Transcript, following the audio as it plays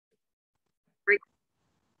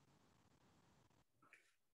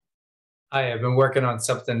Hi, I've been working on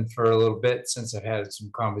something for a little bit since I've had some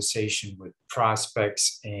conversation with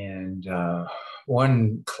prospects and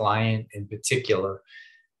one client in particular.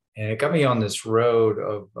 And it got me on this road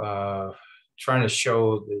of trying to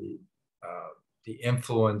show the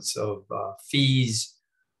influence of fees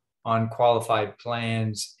on qualified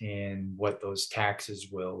plans and what those taxes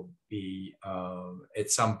will be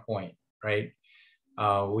at some point, right?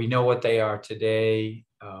 We know what they are today,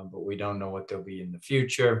 but we don't know what they'll be in the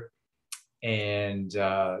future. And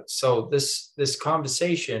so this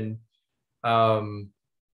conversation um,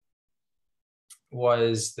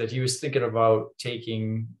 was that he was thinking about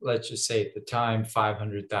taking, let's just say at the time,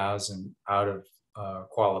 500,000 out of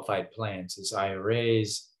qualified plans, as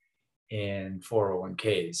IRAs and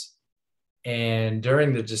 401ks. And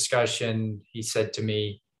during the discussion, he said to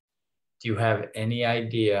me, "Do you have any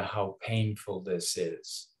idea how painful this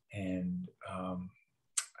is?" And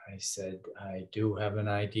I said, "I do have an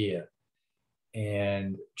idea."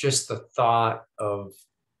 And just the thought of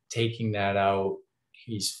taking that out,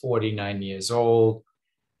 he's 49 years old.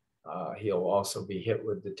 He'll also be hit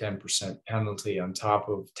with the 10% penalty on top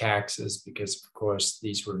of taxes because, of course,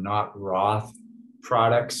 these were not Roth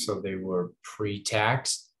products, so they were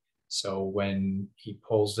pre-taxed. So when he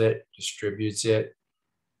pulls it, distributes it,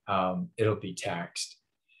 it'll be taxed.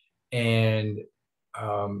 And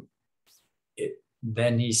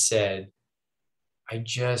then he said, "I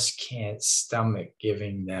just can't stomach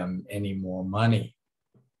giving them any more money."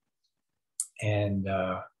 And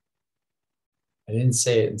I didn't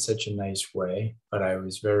say it in such a nice way, but I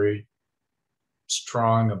was very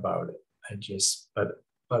strong about it.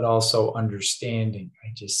 But also understanding.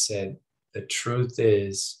 I just said, the truth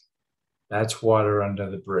is, that's water under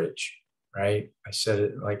the bridge, right? I said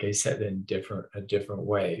it, like I said, in a different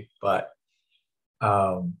way, but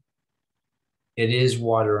it is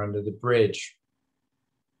water under the bridge.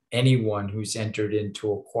 Anyone who's entered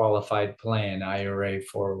into a qualified plan, IRA,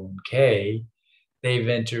 401k, they've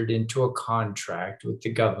entered into a contract with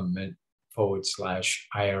the government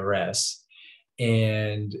 /IRS,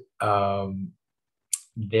 and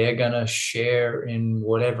they're going to share in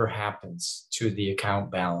whatever happens to the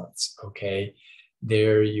account balance. Okay.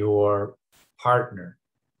 They're your partner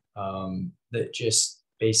that just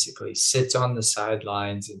basically sits on the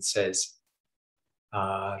sidelines and says,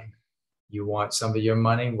 you want some of your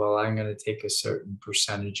money? Well, I'm going to take a certain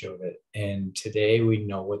percentage of it. And today we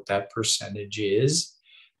know what that percentage is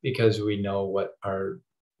because we know what our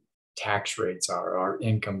tax rates are, our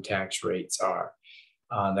income tax rates are.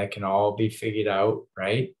 That can all be figured out,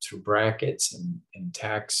 right, through brackets and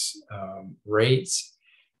tax rates.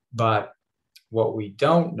 But what we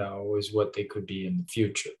don't know is what they could be in the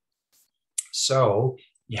future. So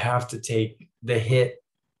you have to take the hit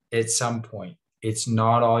at some point. It's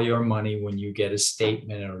not all your money when you get a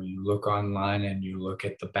statement or you look online and you look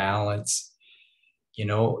at the balance. You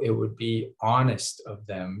know, it would be honest of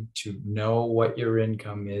them to know what your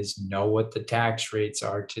income is, know what the tax rates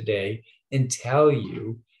are today, and tell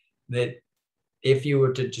you that if you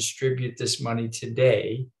were to distribute this money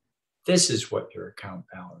today, this is what your account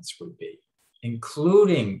balance would be,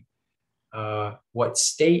 including what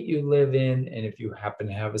state you live in, and if you happen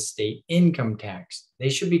to have a state income tax. They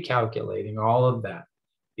should be calculating all of that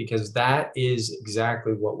because that is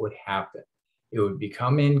exactly what would happen. It would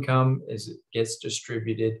become income as it gets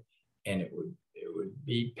distributed, and it would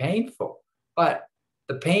be painful. But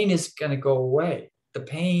the pain is going to go away. The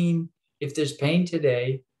pain, if there's pain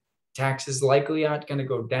today, taxes likely aren't going to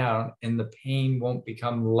go down, and the pain won't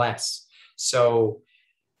become less. So,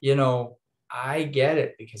 you know, I get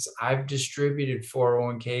it because I've distributed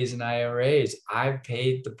 401ks and IRAs. I've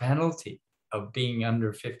paid the penalty of being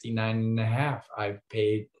under 59 and a half. I've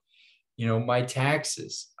paid, my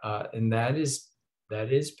taxes. And that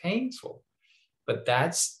is painful. But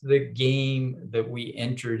that's the game that we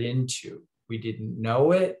entered into. We didn't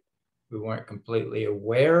know it. We weren't completely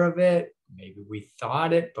aware of it. Maybe we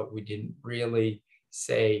thought it, but we didn't really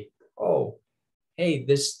say, oh, hey,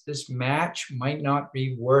 this match might not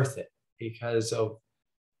be worth it because of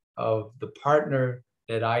the partner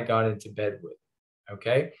that I got into bed with.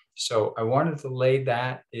 Okay. So I wanted to lay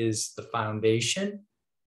that as the foundation.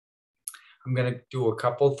 I'm going to do a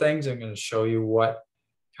couple things. I'm going to show you what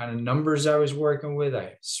kind of numbers I was working with. I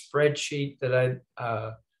have a spreadsheet that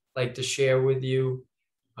I'd like to share with you.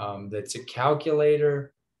 That's a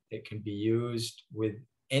calculator that can be used with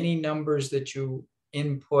any numbers that you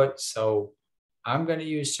input. So I'm going to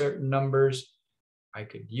use certain numbers. I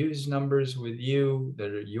could use numbers with you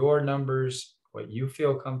that are your numbers, what you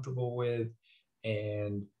feel comfortable with,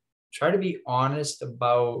 and try to be honest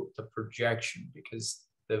about the projection because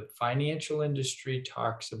the financial industry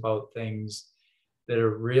talks about things that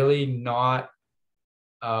are really not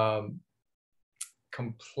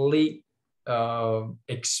complete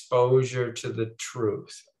exposure to the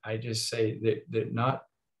truth. I just say that they're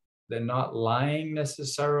not lying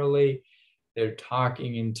necessarily. They're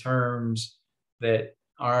talking in terms that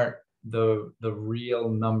aren't the real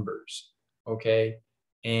numbers. Okay.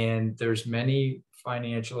 And there's many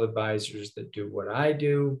financial advisors that do what I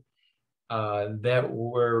do, that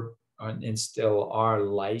were and still are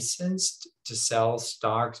licensed to sell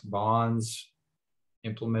stocks, bonds,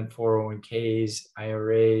 implement 401ks,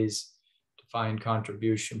 IRAs, defined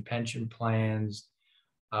contribution pension plans,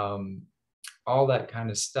 all that kind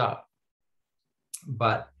of stuff.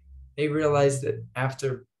 But they realized that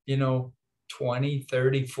after, 20,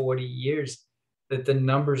 30, 40 years, that the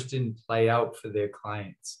numbers didn't play out for their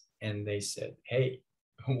clients. And they said, hey,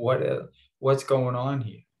 what's going on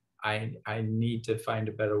here? I need to find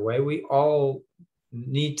a better way. We all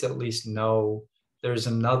need to at least know there's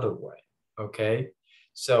another way. Okay.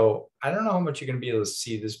 So I don't know how much you're going to be able to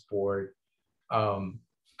see this board. I'm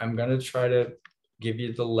going to try to give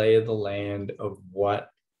you the lay of the land of what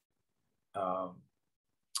I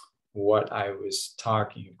was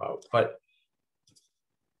talking about. But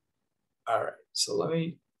all right, so let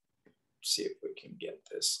me see if we can get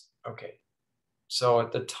this. Okay. So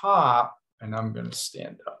at the top, and I'm going to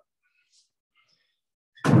stand up.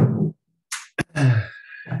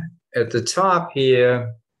 At the top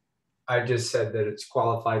here, I just said that it's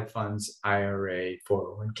qualified funds, IRA,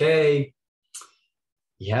 401k.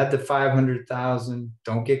 You had the 500,000.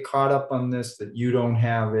 Don't get caught up on this that you don't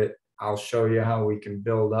have it. I'll show you how we can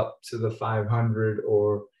build up to the 500,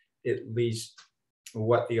 or at least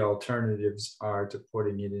what the alternatives are to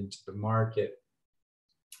putting it into the market.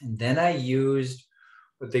 And then I used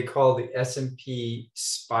what they call the S&P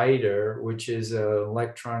Spider, which is an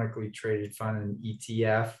electronically traded fund, an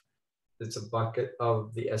ETF. It's a bucket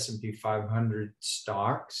of the S&P 500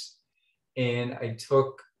 stocks. And I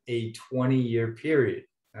took a 20-year period.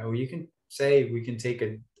 Now you can say we can take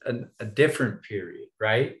a different period,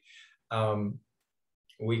 right?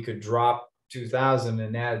 We could drop 2000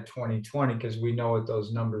 and add 2020 because we know what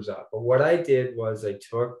those numbers are. But what I did was I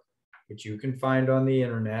took, which you can find on the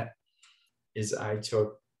internet, is I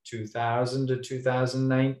took 2000 to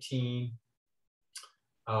 2019.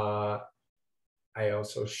 I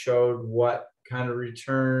also showed what kind of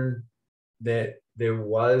return that there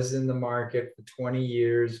was in the market for 20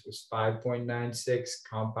 years was 5.96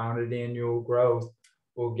 compounded annual growth.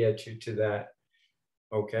 Will get you to that.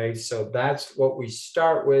 Okay, so that's what we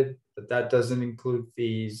start with, but that doesn't include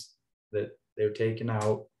fees that they're taking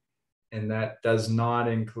out. And that does not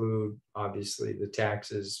include, obviously, the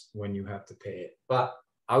taxes when you have to pay it. But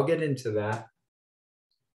I'll get into that.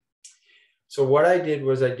 So what I did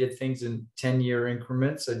was I did things in 10-year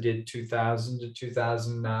increments. I did 2000 to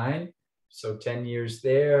 2009. So 10 years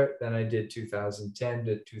there. Then I did 2010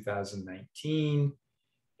 to 2019.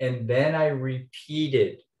 And then I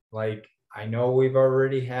repeated, like, I know we've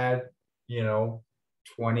already had,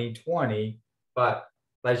 2020, but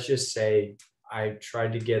let's just say I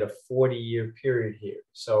tried to get a 40-year period here.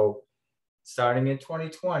 So starting in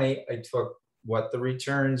 2020, I took what the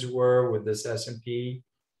returns were with this S&P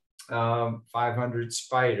 500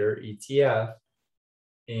 Spider ETF,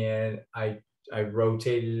 and I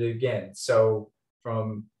rotated it again. So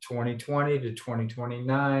from 2020 to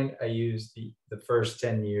 2029, I used the first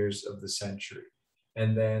 10 years of the century.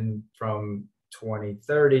 And then from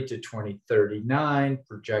 2030 to 2039,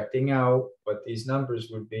 projecting out what these numbers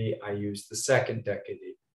would be, I used the second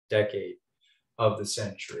decade of the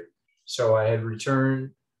century. So I had rate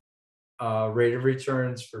of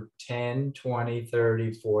returns for 10, 20,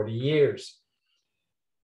 30, 40 years.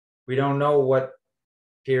 We don't know what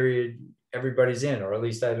period everybody's in, or at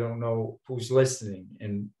least I don't know who's listening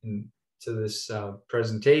to this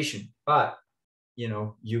presentation, but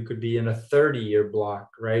you could be in a 30-year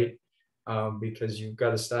block, right? Because you've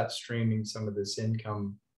got to start streaming some of this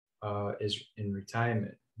income is in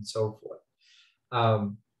retirement and so forth.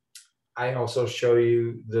 I also show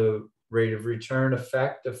you the rate of return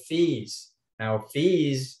effect of fees. Now,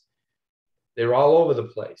 fees, they're all over the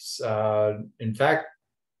place. In fact,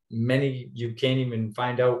 many, you can't even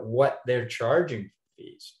find out what they're charging for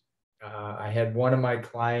fees. I had one of my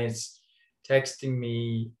clients texting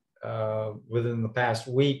me within the past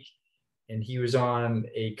week, and he was on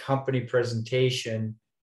a company presentation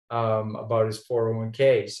about his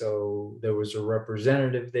 401k. So there was a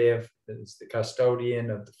representative there that's the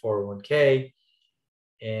custodian of the 401k,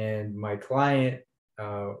 and my client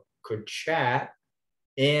could chat.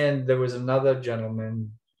 And there was another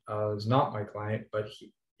gentleman, who's not my client, but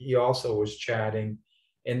he also was chatting,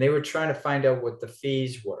 and they were trying to find out what the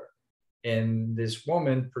fees were. And this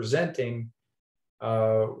woman presenting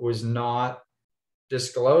was not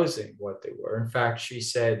disclosing what they were. In fact, she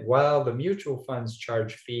said, well, the mutual funds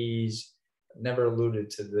charge fees, never alluded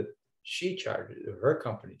to the she charges, her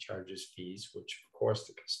company charges fees, which of course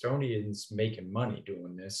the custodian's making money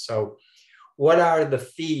doing this. So what are the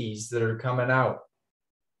fees that are coming out?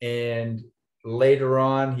 And later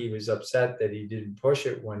on, he was upset that he didn't push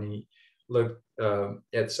it when he looked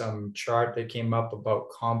at some chart that came up about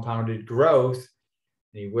compounded growth.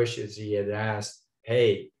 And he wishes he had asked,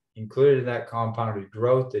 hey, included in that compounded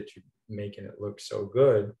growth that you're making it look so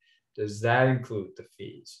good, does that include the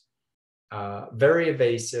fees? Very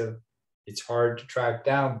evasive. It's hard to track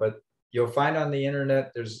down, but you'll find on the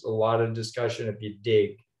internet there's a lot of discussion if you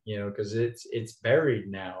dig, because it's buried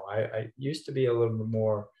now. I used to be a little bit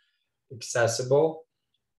more accessible,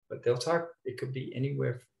 but they'll talk, it could be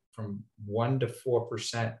anywhere from 1% to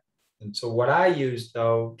 4%. And so what I use,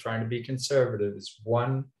 though, trying to be conservative, is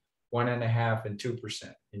 1, 1.5%, and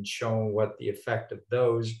 2%, and showing what the effect of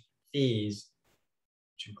those fees,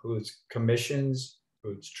 which includes commissions,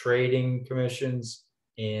 includes trading commissions,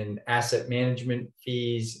 and asset management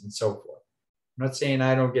fees, and so forth. I'm not saying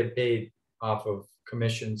I don't get paid off of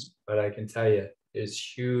commissions, but I can tell you there's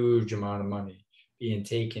huge amount of money being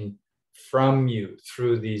taken from you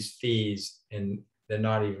through these fees, and they're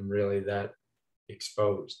not even really that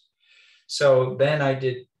exposed. So then I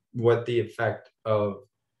did what the effect of,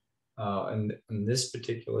 in this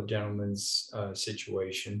particular gentleman's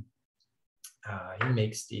situation, he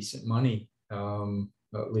makes decent money,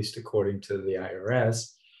 at least according to the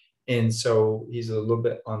IRS. And so he's a little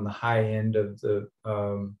bit on the high end of the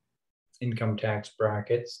income tax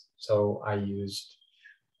brackets. So I used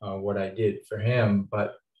what I did for him,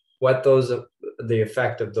 but what the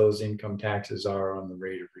effect of those income taxes are on the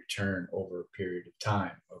rate of return over a period of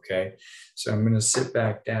time. Okay. So I'm going to sit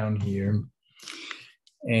back down here,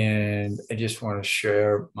 and I just want to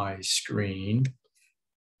share my screen,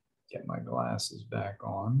 get my glasses back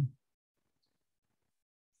on.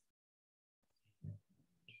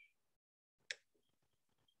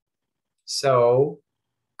 So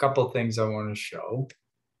a couple of things I want to show,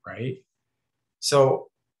 right? So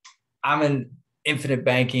I'm an infinite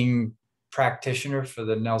banking practitioner for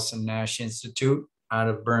the Nelson Nash Institute out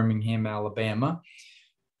of Birmingham, Alabama.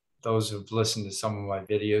 Those who've listened to some of my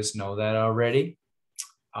videos know that already.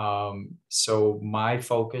 So my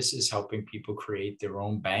focus is helping people create their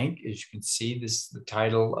own bank. As you can see, this is the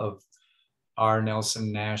title of R.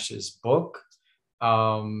 Nelson Nash's book.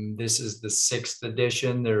 This is the 6th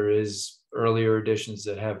edition. There is earlier editions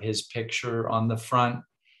that have his picture on the front.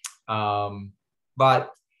 But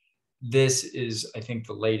this is, I think,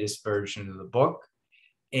 the latest version of the book.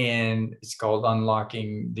 And it's called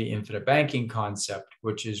Unlocking the Infinite Banking Concept,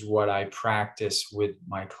 which is what I practice with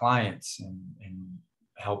my clients and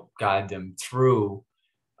help guide them through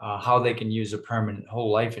how they can use a permanent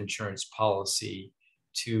whole life insurance policy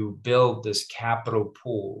to build this capital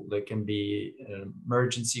pool that can be an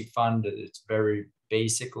emergency fund at its very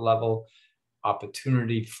basic level,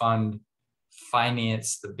 opportunity fund,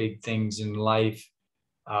 finance the big things in life,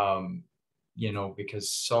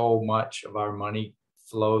 because so much of our money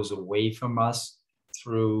flows away from us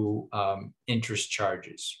through interest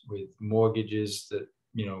charges with mortgages that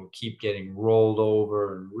keep getting rolled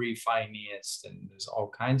over and refinanced, and there's all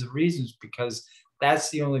kinds of reasons, because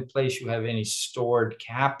that's the only place you have any stored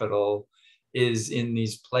capital, is in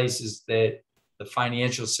these places that the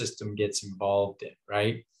financial system gets involved in,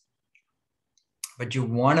 right? But you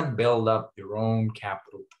want to build up your own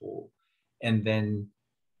capital pool and then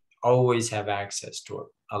always have access to it,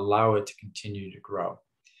 allow it to continue to grow.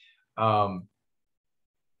 I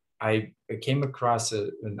came across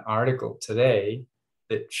an article today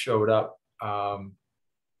that showed up. Let me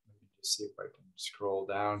just see if I can scroll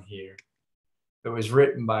down here. It was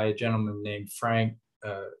written by a gentleman named Frank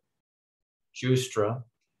Justra.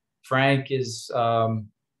 Frank is,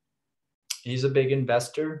 he's a big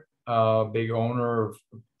investor, big owner of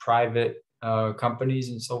private companies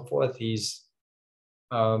and so forth. He's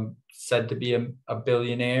said to be a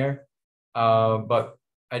billionaire. But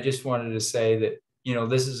I just wanted to say that,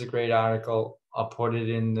 this is a great article. I'll put it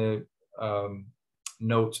in the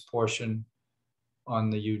notes portion on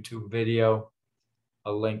the YouTube video,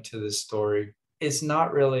 a link to this story. It's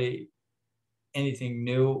not really anything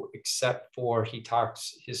new, except for he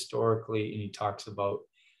talks historically, and he talks about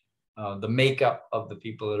the makeup of the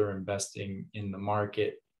people that are investing in the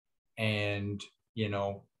market. And,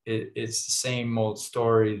 it's the same old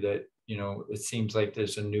story that, it seems like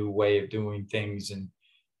there's a new way of doing things, and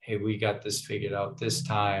hey, we got this figured out this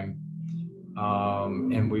time,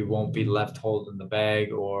 and we won't be left holding the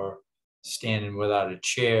bag or standing without a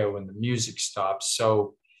chair when the music stops.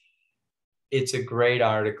 So it's a great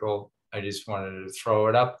article. I just wanted to throw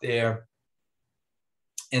it up there.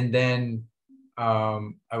 And then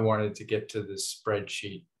I wanted to get to the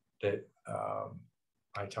spreadsheet that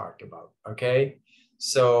I talked about. Okay.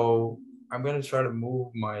 So I'm going to try to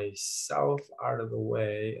move myself out of the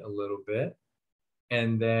way a little bit.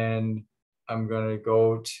 And then I'm going to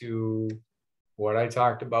go to what I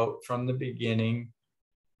talked about from the beginning,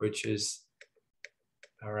 which is,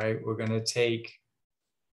 all right, we're going to take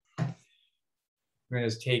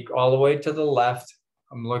all the way to the left.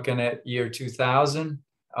 I'm looking at year 2000.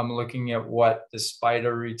 I'm looking at what the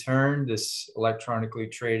SPIDA return, this electronically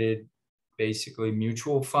traded, basically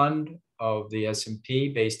mutual fund of the S&P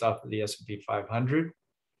based off of the S&P 500.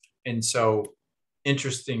 And so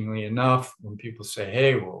interestingly enough, when people say,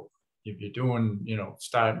 hey, well, if you're doing,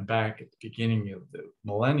 starting back at the beginning of the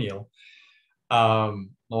millennium,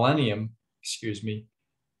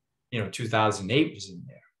 2008 was in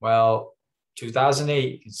there. Well,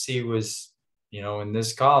 2008, you can see was, in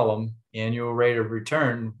this column, annual rate of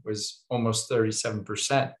return was almost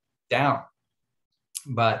 37% down.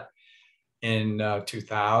 But in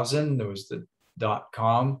 2000, there was the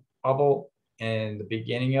dot-com bubble and the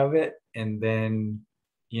beginning of it. And then,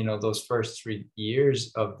 those first 3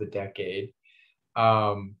 years of the decade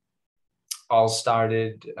all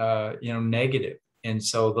started, negative. And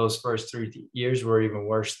so those first 3 years were even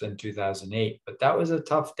worse than 2008. But that was a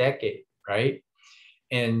tough decade, right?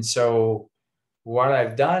 And so what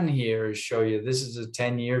I've done here is show you, this is a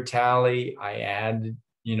 10-year tally. I added,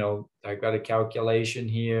 I've got a calculation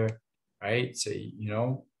here, right? So,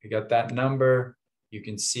 you got that number. You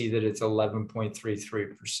can see that it's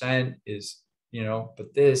 11.33% is,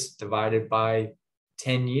 but this divided by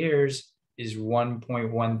 10 years is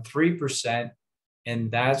 1.13%.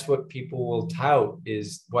 And that's what people will tout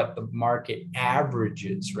is what the market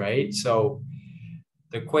averages, right? So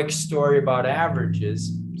the quick story about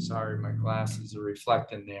averages, sorry, my glasses are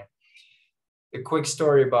reflecting there. The quick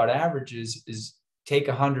story about averages is take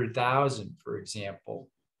 100,000, for example,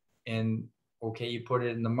 and okay, you put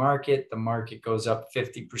it in the market goes up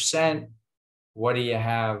 50%. What do you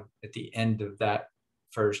have at the end of that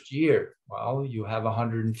first year? Well, you have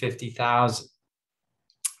 150,000.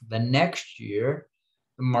 The next year,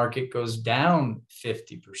 the market goes down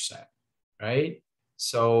 50%, right?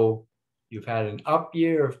 So you've had an up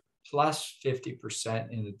year of plus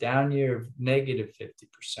 50% and a down year of negative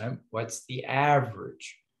 50%. What's the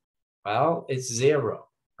average? Well, it's 0,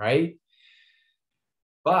 right?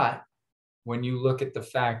 But when you look at the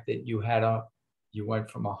fact that you went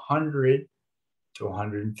from 100 to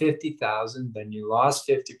 150,000, then you lost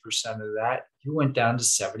 50% of that, you went down to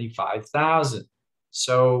 75,000.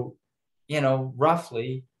 So,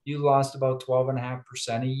 roughly you lost about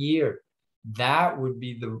 12.5% a year. That would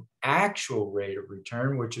be the actual rate of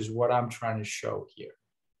return, which is what I'm trying to show here,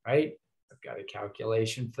 right? I've got a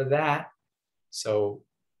calculation for that. So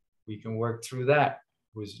we can work through that.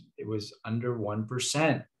 It was under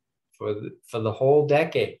 1% for the whole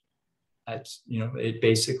decade. That's, it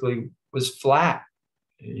basically was flat.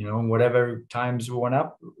 Whatever times went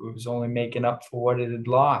up, it was only making up for what it had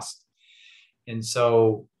lost. And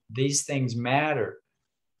so these things matter.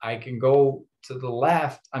 I can go to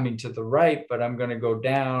the right, but I'm going to go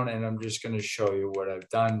down and I'm just going to show you what I've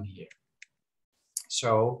done here.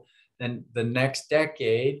 So then the next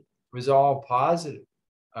decade was all positive,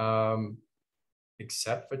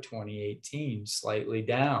 except for 2018, slightly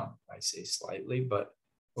down. I say slightly, but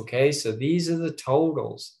okay, so these are the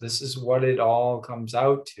totals. This is what it all comes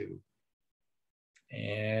out to.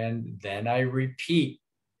 And then I repeat.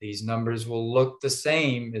 These numbers will look the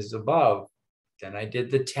same as above. Then I did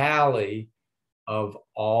the tally of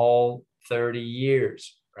all 30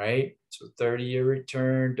 years, right? So 30-year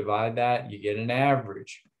return, divide that, you get an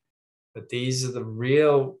average. But these are the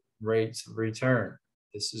real rates of return.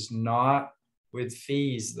 This is not with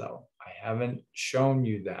fees, though. I haven't shown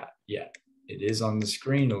you that yet. It is on the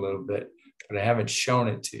screen a little bit, but I haven't shown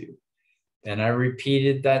it to you. Then I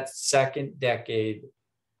repeated that second decade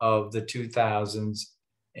of the 2000s,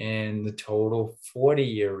 and the total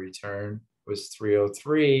 40-year return was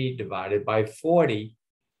 303 divided by 40.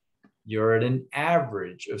 You're at an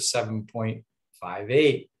average of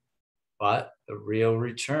 7.58, but the real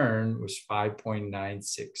return was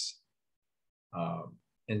 5.96.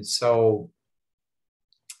 And so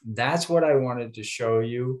that's what I wanted to show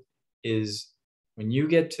you is when you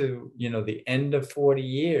get to, the end of 40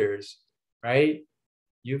 years, right?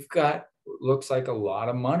 You've got looks like a lot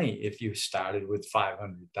of money if you started with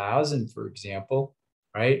 500,000, for example,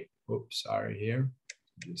 right? Oops, sorry here.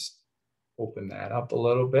 Just open that up a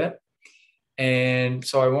little bit. And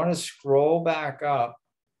so I want to scroll back up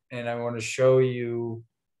and I want to show you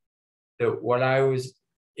that what I was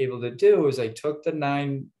able to do is I took the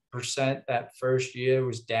 9% that first year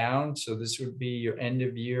was down. So this would be your end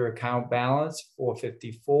of year account balance,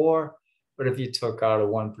 454. But if you took out a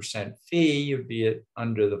 1% fee, you'd be at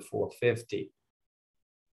under the 450.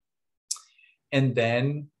 And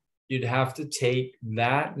then you'd have to take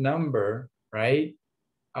that number, right?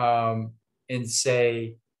 And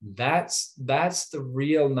say, that's the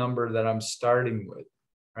real number that I'm starting with,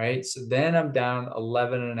 right? So then I'm down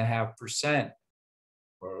 11.5%,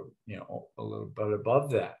 or, you know, a little bit above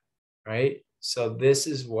that, right? So this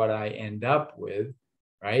is what I end up with,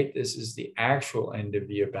 right? This is the actual end of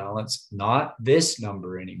year balance, not this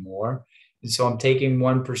number anymore. And so I'm taking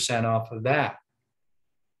 1% off of that.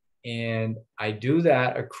 And I do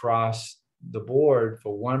that across the board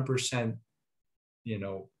for 1%, you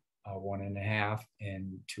know, 1.5%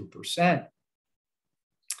 and 2%.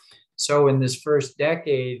 So in this first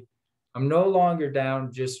decade, I'm no longer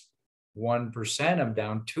down just 1%, I'm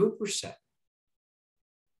down 2%.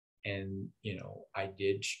 And, you know, I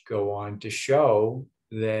did go on to show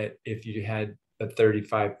that if you had a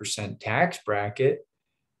 35% tax bracket,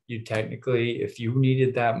 you technically, if you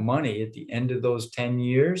needed that money at the end of those 10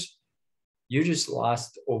 years, you just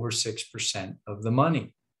lost over 6% of the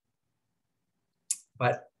money.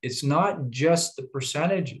 But it's not just the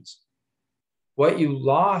percentages. What you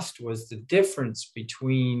lost was the difference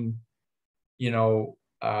between, you know,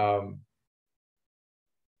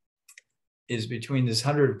 is between this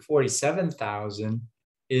 147,000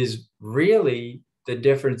 is really the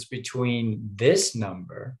difference between this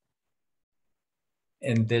number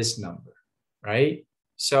and this number, right?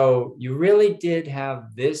 So you really did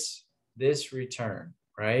have this return,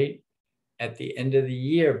 right, at the end of the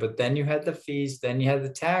year, but then you had the fees, then you had the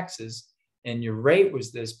taxes, and your rate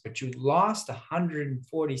was this, but you lost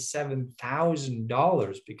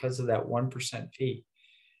 $147,000 because of that 1% fee.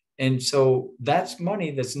 And so that's money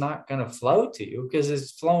that's not going to flow to you because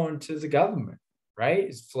it's flowing to the government, right?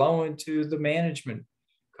 It's flowing to the management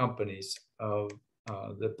companies of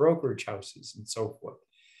the brokerage houses and so forth.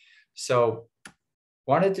 So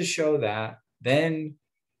wanted to show that. Then,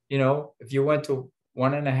 you know, if you went to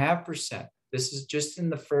 1.5%, this is just in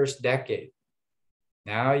the first decade.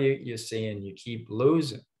 Now you're seeing you keep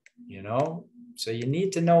losing, you know? So you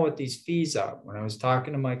need to know what these fees are. When I was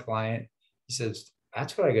talking to my client, he says,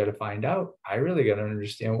 that's what I got to find out. I really got to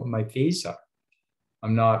understand what my fees are.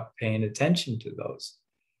 I'm not paying attention to those.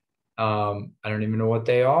 I don't even know what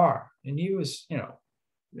they are. And he was, you know,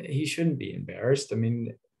 he shouldn't be embarrassed. I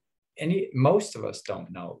mean, most of us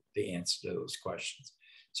don't know the answer to those questions.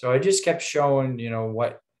 So I just kept showing, you know,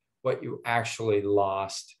 what you actually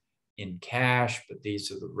lost in cash, but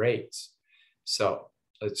these are the rates. So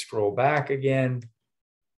let's scroll back again.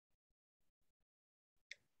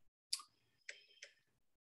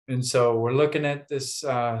 And so we're looking at this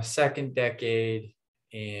second decade,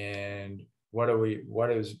 and what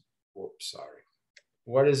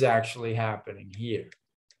is actually happening here?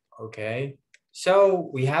 Okay, so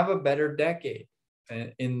we have a better decade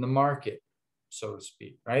in the market, so to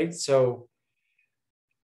speak, right? So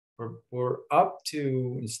we're up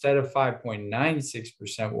to, instead of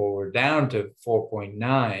 5.96%, well, we're down to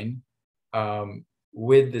 4.9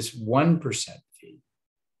 with this 1% fee.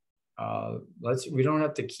 We don't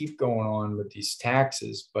have to keep going on with these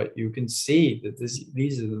taxes, but you can see that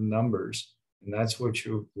these are the numbers, and that's what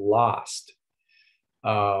you've lost.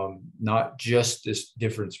 Not just this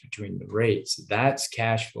difference between the rates. That's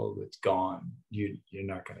cash flow that's gone. You're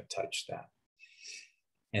not going to touch that.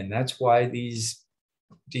 And that's why these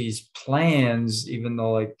plans, even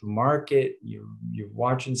though like the market, you're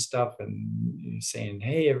watching stuff and you're saying,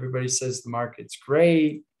 hey, everybody says the market's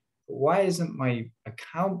great, but why isn't my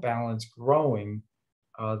account balance growing?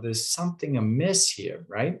 There's something amiss here,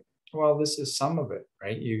 right? Well, this is some of it,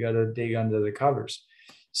 right? You got to dig under the covers.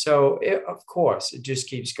 So of course, it just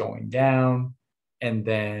keeps going down. And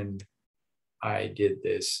then I did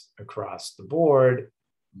this across the board.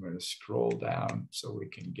 I'm going to scroll down so we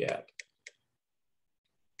can get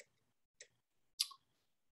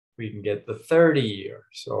the 30-year.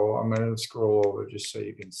 So I'm going to scroll over just so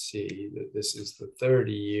you can see that this is the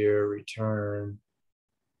 30-year return.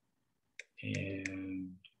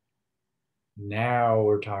 And now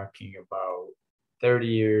we're talking about 30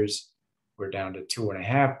 years. We're down to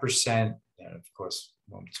 2.5%. And of course,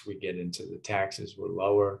 once we get into the taxes, we're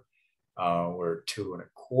lower. We're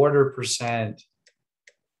 2.25%.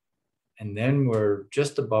 And then we're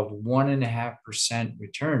just above 1.5%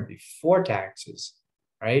 return before taxes,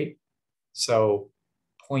 right? So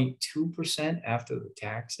 0.2% after the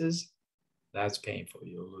taxes, that's painful.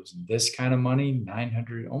 You're losing this kind of money,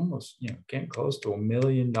 900, almost, getting close to $1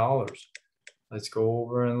 million. Let's go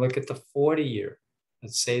over and look at the 40-year.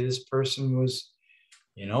 Let's say this person was,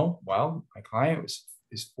 well, my client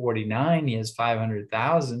is 49, he has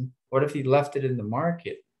 500,000. What if he left it in the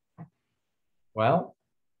market? Well,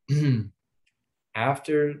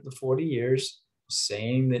 after the 40 years,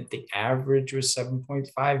 saying that the average was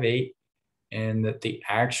 7.58 and that the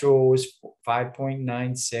actual was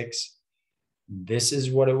 5.96, this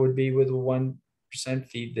is what it would be with a 1%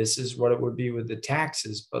 fee. This is what it would be with the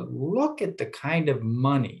taxes. But look at the kind of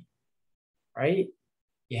money, right?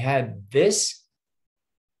 You had this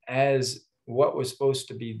as what was supposed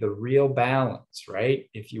to be the real balance, right?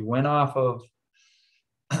 If you went off of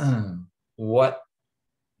what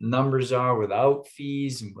numbers are without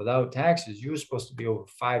fees and without taxes, you were supposed to be over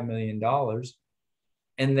 $5 million.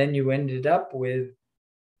 And then you ended up with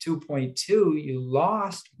 2.2, you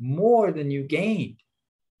lost more than you gained.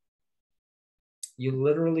 You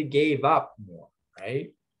literally gave up more,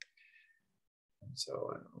 right? And so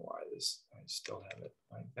I don't know why I still have it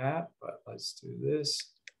like that, but let's do this.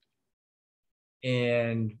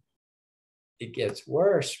 And it gets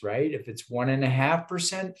worse, right? If it's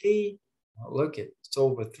 1.5% fee, well, look, it's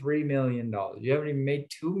over $3 million. You haven't even made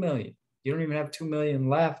 2 million. You don't even have 2 million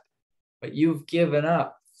left, but you've given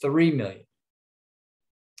up 3 million.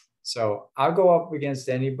 So I'll go up against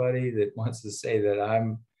anybody that wants to say that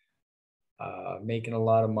I'm making a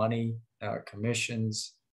lot of money,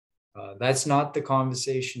 commissions. That's not the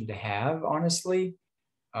conversation to have, honestly.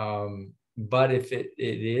 But if it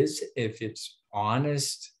is, if it's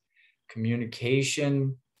honest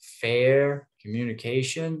communication, fair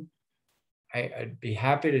communication, I'd be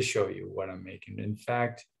happy to show you what I'm making. In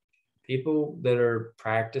fact, people that are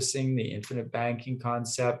practicing the infinite banking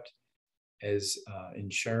concept as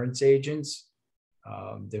insurance agents,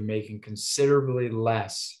 they're making considerably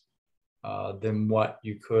less than what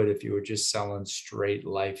you could if you were just selling straight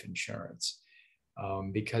life insurance,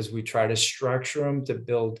 because we try to structure them to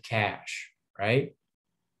build cash, right?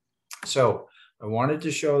 So I wanted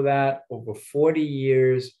to show that over 40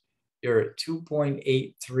 years, you're at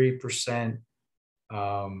 2.83%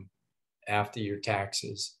 after your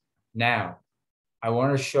taxes. Now, I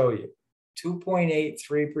want to show you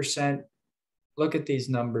 2.83%. Look at these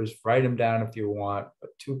numbers, write them down if you want,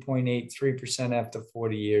 but 2.83% after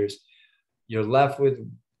 40 years, you're left with,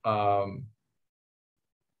 sorry,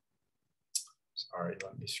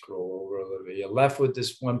 let me scroll over a little bit. You're left with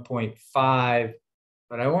this 1.5,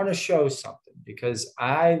 but I want to show something because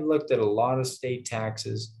I looked at a lot of state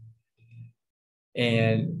taxes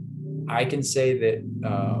and I can say that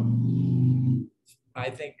I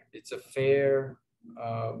think it's a fair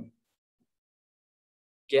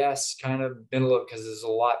guess, kind of been a little, because there's a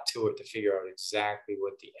lot to it to figure out exactly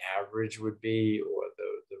what the average would be or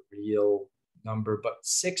the real number, but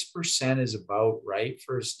 6% is about right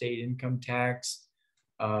for a state income tax.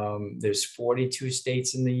 There's 42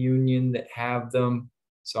 states in the union that have them.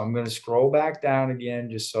 So I'm going to scroll back down again,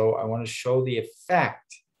 just so I want to show the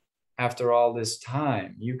effect after all this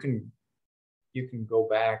time. You can go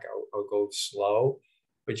back, I'll go slow,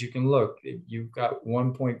 but you can look, you've got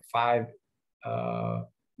 1.5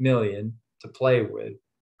 million to play with,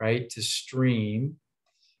 right? To stream,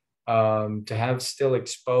 to have still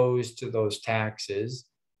exposed to those taxes.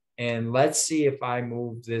 And let's see if I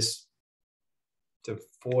move this to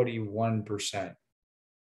 41%.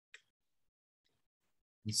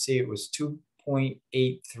 You see it was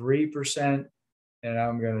 2.83%, and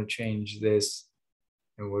I'm going to change this,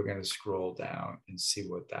 and we're going to scroll down and see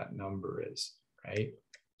what that number is, right?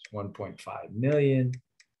 It's 1.5 million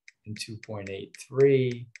and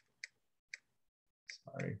 2.83.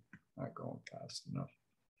 Sorry, not going fast enough.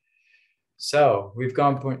 So we've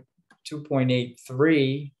gone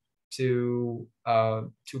 2.83 to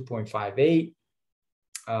 2.58.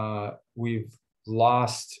 We've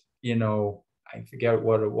lost, I forget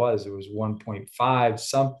what it was. It was 1.5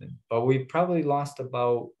 something, but we probably lost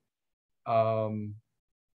about,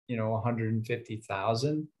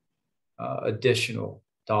 150,000 additional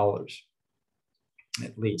dollars,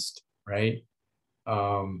 at least, right?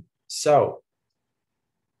 So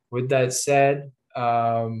with that said,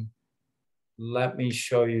 let me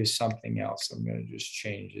show you something else. I'm going to just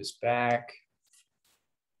change this back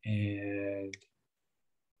and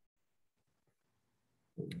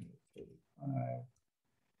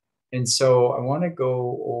so I want to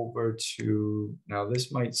go over to, now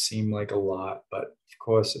this might seem like a lot, but of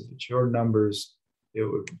course, if it's your numbers,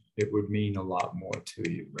 it would mean a lot more to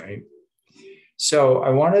you, right? So I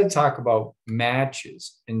wanted to talk about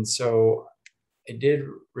matches. And so I did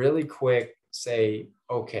really quick say,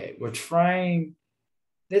 okay, we're trying,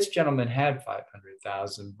 this gentleman had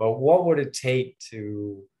 500,000, but what would it take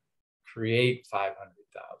to create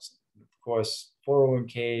 500,000? Of course,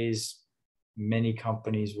 401ks, many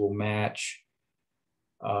companies will match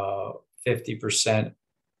 50%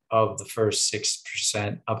 of the first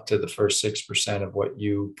 6%, up to the first 6% of what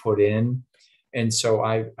you put in. And so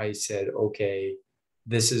I said, okay,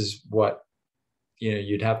 this is what,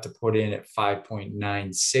 you'd have to put in at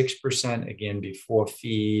 5.96%, again, before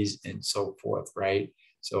fees and so forth, right?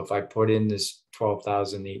 So if I put in this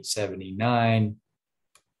 12,879,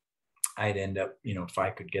 I'd end up, if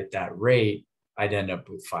I could get that rate, I'd end up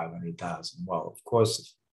with 500,000. Well, of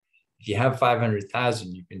course, if you have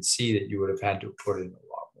 500,000, you can see that you would have had to put in a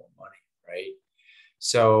lot more money, right?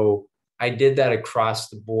 So I did that across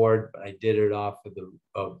the board, but I did it off of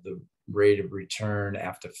the rate of return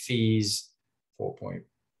after fees, 4.9,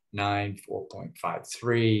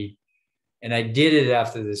 4.53. And I did it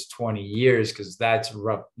after this 20 years because that's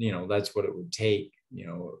rough, that's what it would take.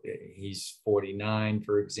 He's 49,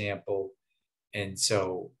 for example. And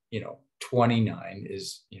so, 29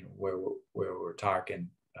 is, where we're talking,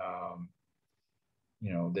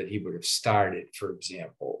 that he would have started, for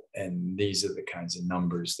example. And these are the kinds of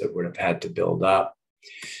numbers that would have had to build up.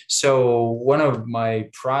 So one of my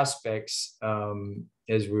prospects,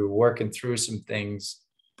 as we were working through some things,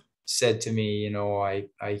 said to me, I've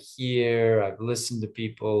listened to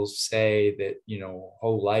people say that,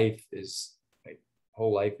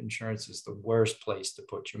 whole life insurance is the worst place to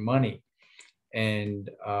put your money. And,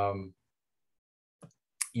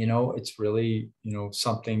 it's really,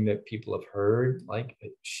 something that people have heard, like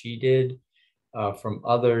she did, from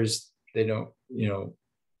others. They don't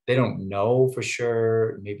know for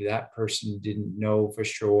sure. Maybe that person didn't know for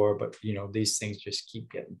sure, but, these things just keep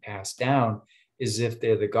getting passed down as if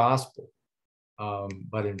they're the gospel.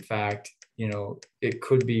 But in fact, it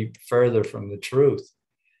could be further from the truth,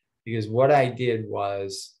 because what I did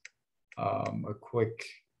was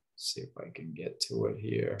see if I can get to it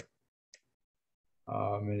here.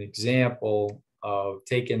 An example of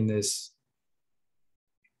taking this,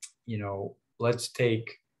 let's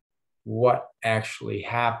take what actually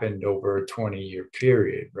happened over a 20-year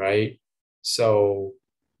period, right? So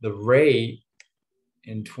the rate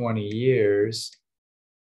in 20 years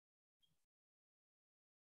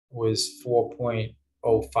was 4.05%.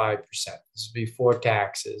 This is before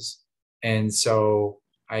taxes. And so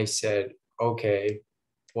I said, okay,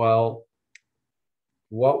 well,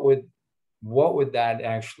 what would that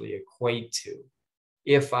actually equate to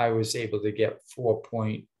if I was able to get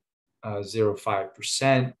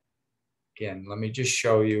 4.05%? Again, let me just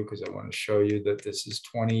show you, because I want to show you that this is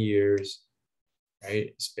 20 years, right?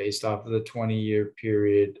 It's based off of the 20-year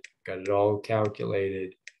period, got it all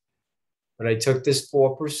calculated. But I took this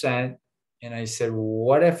 4% and I said, well,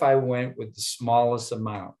 what if I went with the smallest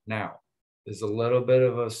amount? Now, there's a little bit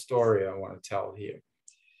of a story I want to tell here.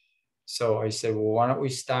 So I said, well, why don't we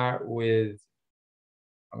start with,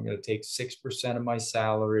 I'm going to take 6% of my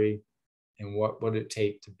salary, and what would it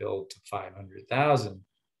take to build to 500,000?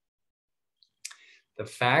 The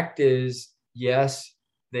fact is, yes,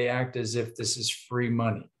 they act as if this is free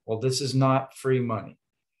money. Well, this is not free money.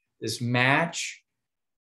 This match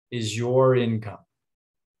is your income.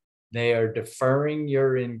 They are deferring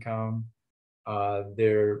your income.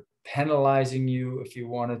 They're penalizing you if you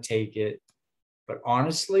want to take it. But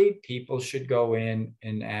honestly, people should go in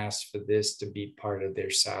and ask for this to be part of their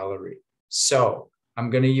salary. So I'm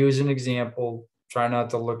going to use an example. Try not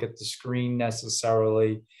to look at the screen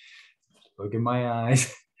necessarily. Look in my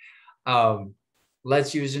eyes.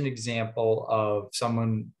 Let's use an example of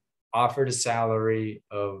someone offered a salary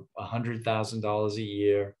of $100,000 a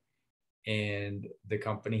year, and the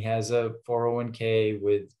company has a 401k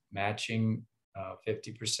with matching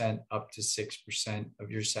 50% up to 6% of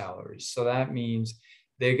your salary. So that means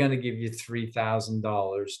they're going to give you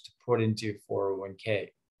 $3,000 to put into your 401k.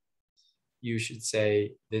 You should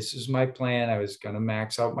say, this is my plan. I was going to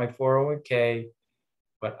max out my 401k,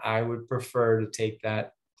 but I would prefer to take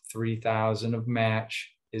that 3,000 of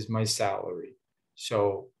match is my salary.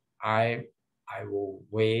 So I will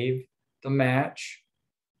waive the match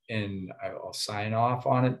and I'll sign off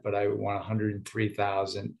on it, but I want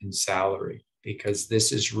 103,000 in salary, because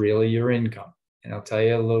this is really your income. And I'll tell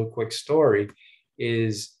you a little quick story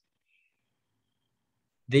is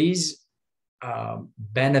these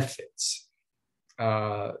benefits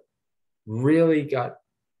really got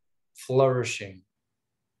flourishing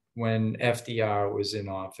when FDR was in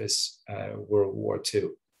office, World War II,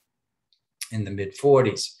 in the mid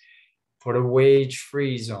 40s, put a wage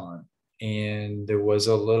freeze on. And there was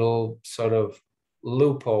a little sort of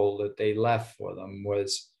loophole that they left for them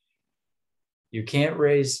was you can't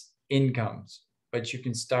raise incomes, but you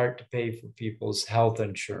can start to pay for people's health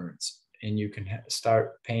insurance and you can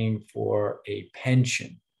start paying for a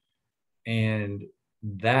pension. And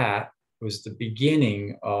that was the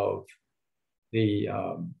beginning of the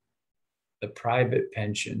private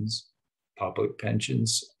pensions, public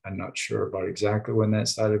pensions. I'm not sure about exactly when that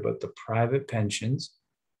started, but the private pensions.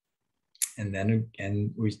 And then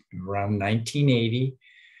again, around 1980,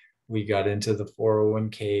 we got into the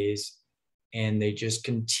 401ks, and they just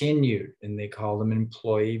continued, and they call them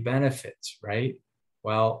employee benefits, right?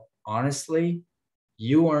 Well, honestly,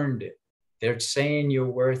 you earned it. They're saying you're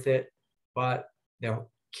worth it, but they're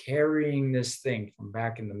carrying this thing from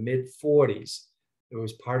back in the mid 40s. It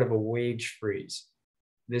was part of a wage freeze.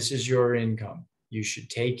 This is your income. You should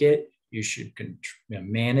take it. You should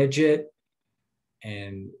manage it.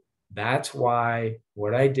 And that's why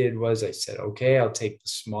what I did was I said, okay, I'll take the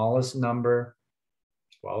smallest number,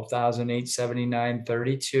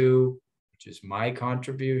 $12,879.32, which is my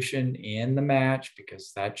contribution and the match,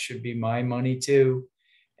 because that should be my money too.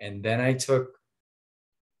 And then I took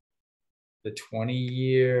the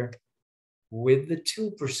 20-year with the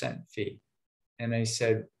 2% fee. And I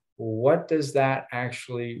said, well, what does that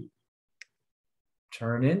actually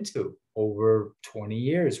turn into over 20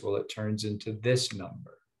 years? Well, it turns into this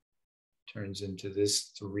number. It turns into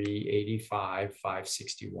this 385,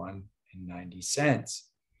 561 and 90 cents.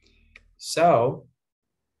 So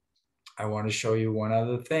I want to show you one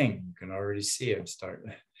other thing. You can already see I'm starting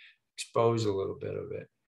to expose a little bit of it.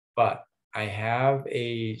 But I have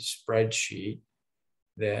a spreadsheet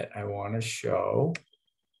that I want to show.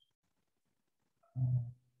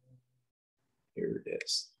 Here it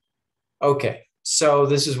is. Okay, so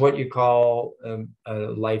this is what you call a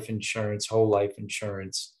life insurance, whole life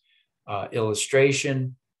insurance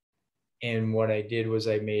illustration. And what I did was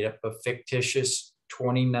I made up a fictitious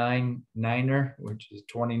 29-er, which is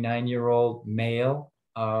a 29-year-old male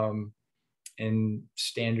in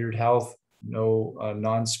standard health, no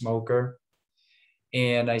non-smoker.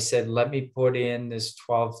 And I said, let me put in this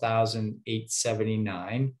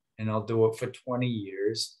 12,879, and I'll do it for 20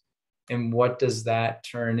 years. And what does that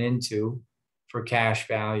turn into for cash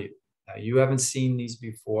value? Now, you haven't seen these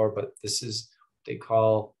before, but this is what they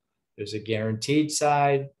call, there's a guaranteed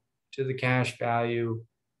side to the cash value.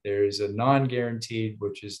 There's a non-guaranteed,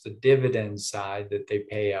 which is the dividend side that they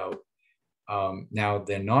pay out. Now,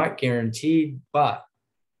 they're not guaranteed, but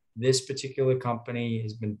this particular company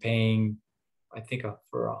has been paying, I think,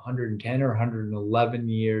 for 110 or 111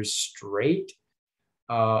 years straight,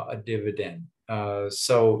 a dividend.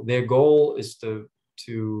 So their goal is to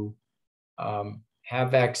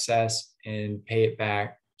have excess and pay it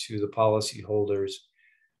back to the policyholders,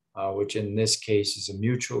 which in this case is a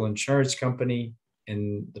mutual insurance company,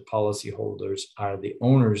 and the policyholders are the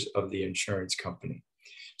owners of the insurance company.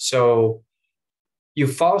 So you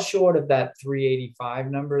fall short of that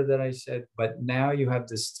 385 number that I said, but now you have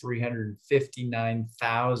this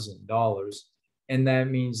 $359,000. And that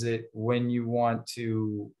means that when you want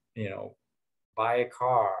to, buy a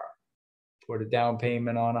car, put a down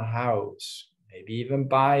payment on a house, maybe even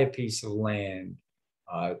buy a piece of land,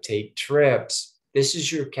 take trips, this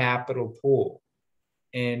is your capital pool.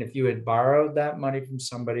 And if you had borrowed that money from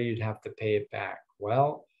somebody, you'd have to pay it back.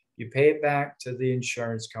 Well, you pay it back to the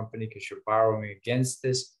insurance company because you're borrowing against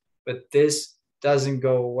this, but this doesn't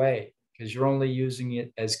go away because you're only using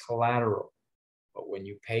it as collateral. But when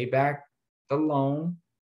you pay back the loan,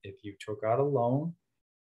 if you took out a loan,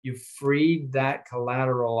 you freed that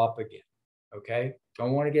collateral up again, okay?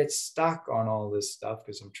 Don't want to get stuck on all this stuff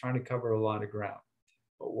because I'm trying to cover a lot of ground.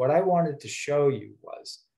 But what I wanted to show you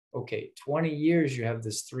was, okay, 20 years, you have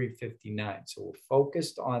this 359. So we're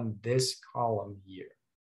focused on this column here,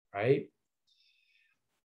 right?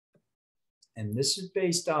 And this is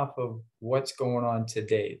based off of what's going on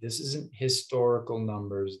today. This isn't historical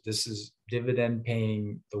numbers. This is dividend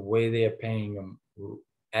paying, the way they are paying them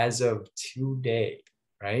as of today,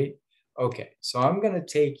 right? Okay, so I'm going to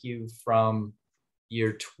take you from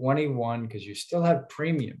year 21 because you still have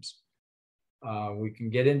premiums. We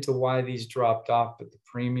can get into why these dropped off, but the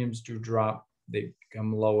premiums do drop. They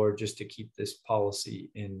become lower just to keep this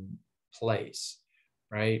policy in place,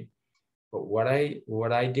 right? But what I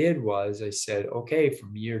did was I said, okay,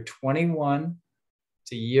 from year 21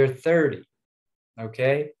 to year 30,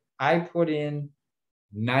 okay, I put in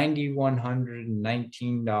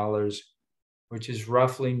 $9,119 which is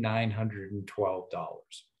roughly $912.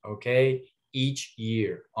 Okay, each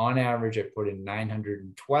year. On average, I put in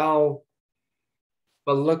 912.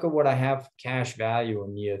 But look at what I have cash value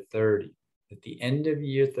in year 30. At the end of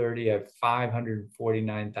year 30, I have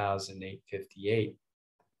 549,858.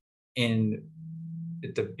 And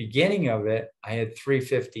at the beginning of it, I had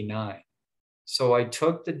 359. So I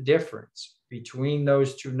took the difference between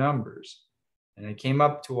those two numbers and I came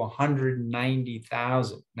up to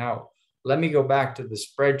 190,000. Now, let me go back to the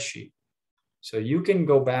spreadsheet. So you can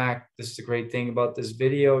go back. This is the great thing about this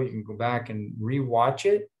video. You can go back and rewatch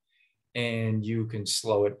it and you can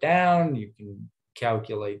slow it down. You can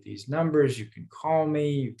calculate these numbers. You can call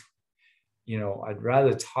me. You know, I'd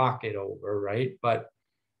rather talk it over, right? But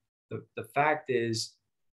the fact is,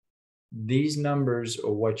 these numbers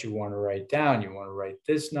are what you want to write down. You want to write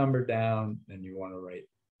this number down, then you want to write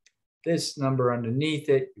this number underneath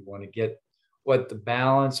it. You want to get what the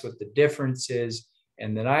balance, what the difference is.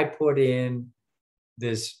 And then I put in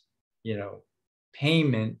this, you know,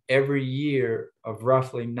 payment every year of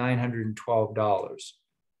roughly $912,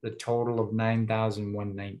 the total of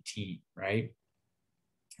 $9,119, right?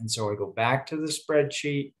 And so I go back to the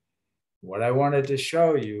spreadsheet. What I wanted to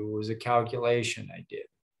show you was a calculation I did.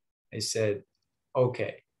 I said,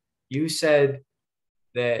 okay, you said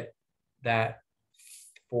that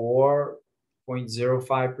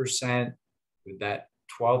 4.05% with that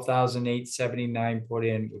 12,879 put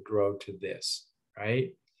in would grow to this,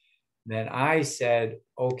 right? Then I said,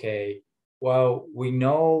 okay, well, we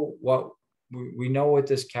know what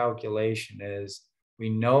this calculation is. We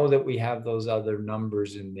know that we have those other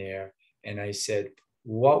numbers in there. And I said,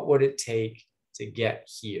 what would it take to get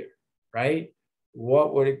here, right?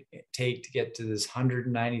 What would it take to get to this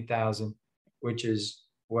 190,000, which is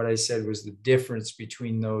what I said was the difference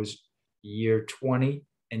between those year 20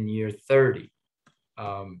 and year 30.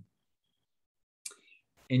 And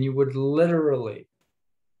you would literally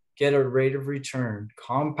get a rate of return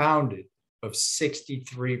compounded of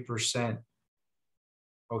 63%.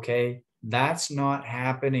 Okay, that's not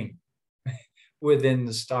happening within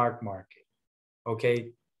the stock market.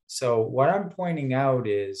 Okay, so what I'm pointing out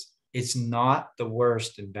is it's not the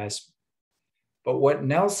worst investment. But what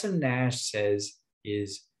Nelson Nash says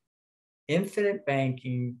is infinite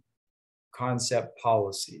banking concept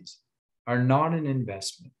policies are not an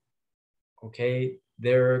investment. Okay,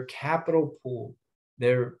 they're a capital pool.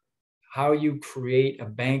 They're how you create a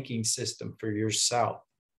banking system for yourself,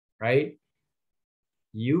 right?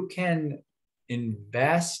 You can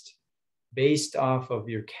invest based off of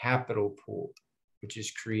your capital pool, which is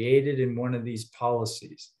created in one of these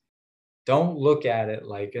policies. Don't look at it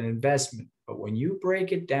like an investment, but when you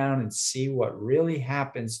break it down and see what really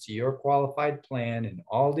happens to your qualified plan and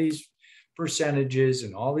all these percentages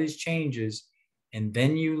and all these changes, and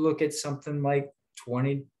then you look at something like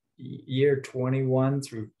year 21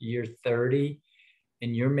 through year 30,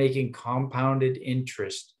 and you're making compounded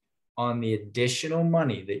interest on the additional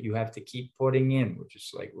money that you have to keep putting in, which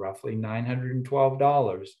is like roughly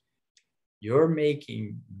 $912, you're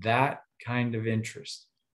making that kind of interest.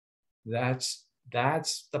 That's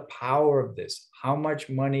the power of this. How much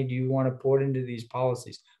money do you want to put into these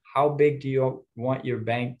policies? How big do you want your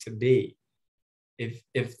bank to be?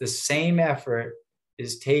 If the same effort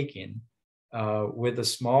is taken with a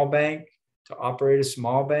small bank to operate a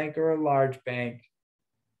small bank or a large bank,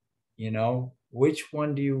 you know, which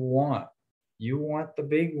one do you want? You want the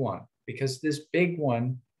big one, because this big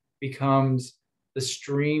one becomes the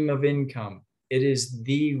stream of income. It is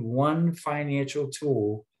the one financial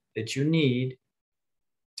tool that you need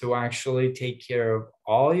to actually take care of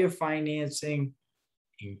all your financing,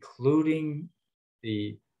 including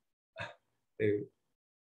the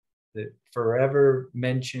forever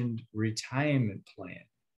mentioned retirement plan.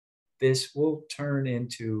 This will turn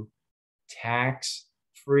into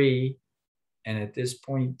tax-free, and at this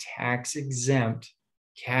point, tax-exempt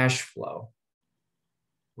cash flow,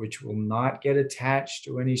 which will not get attached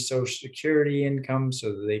to any Social Security income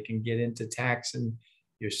so that they can get into taxing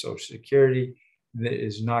your Social Security. That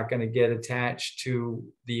is not going to get attached to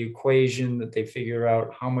the equation that they figure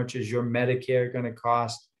out how much is your Medicare going to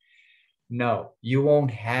cost. No, you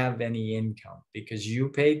won't have any income because you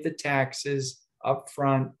paid the taxes up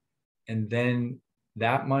front, and then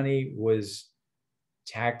that money was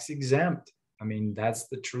tax exempt. I mean, that's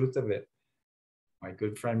the truth of it. My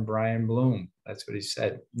good friend Brian Bloom, that's what he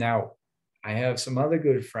said. Now, I have some other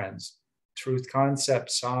good friends, Truth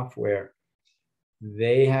Concept Software.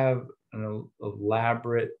 They have an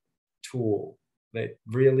elaborate tool that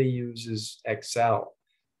really uses Excel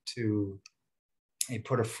they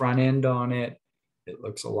put a front end on it. It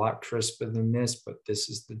looks a lot crisper than this, but this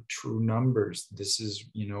is the true numbers. This is,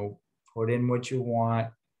 put in what you want.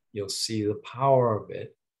 You'll see the power of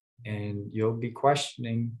it, and you'll be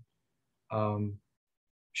questioning,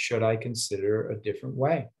 should I consider a different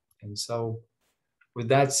way? And so with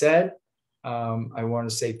that said, I want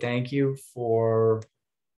to say thank you for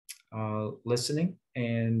listening.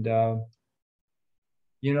 And,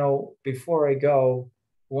 before I go,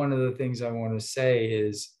 one of the things I want to say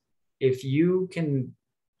is, if you can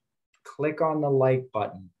click on the like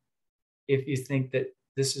button, if you think that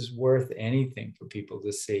this is worth anything for people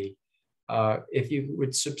to see, if you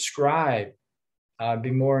would subscribe,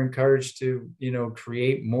 be more encouraged to,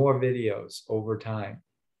 create more videos over time.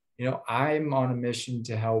 I'm on a mission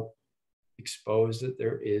to help expose that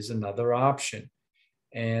there is another option,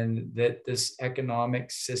 and that this economic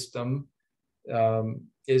system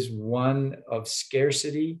is one of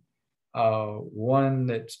scarcity, one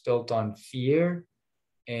that's built on fear.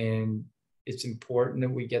 And it's important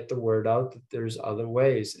that we get the word out that there's other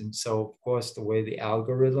ways. And so, of course, the way the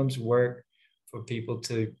algorithms work for people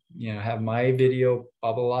to, have my video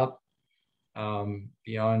bubble up,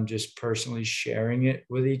 beyond just personally sharing it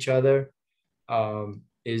with each other,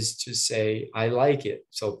 is to say, I like it.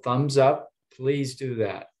 So thumbs up, please do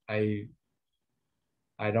that.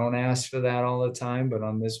 I don't ask for that all the time, but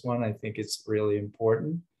on this one, I think it's really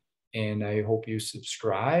important. And I hope you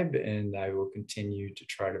subscribe, and I will continue to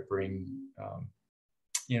try to bring,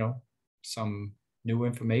 some new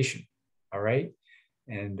information. All right.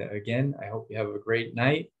 And again, I hope you have a great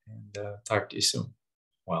night, and talk to you soon.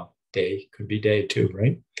 Well, day, could be day too,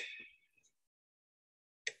 right?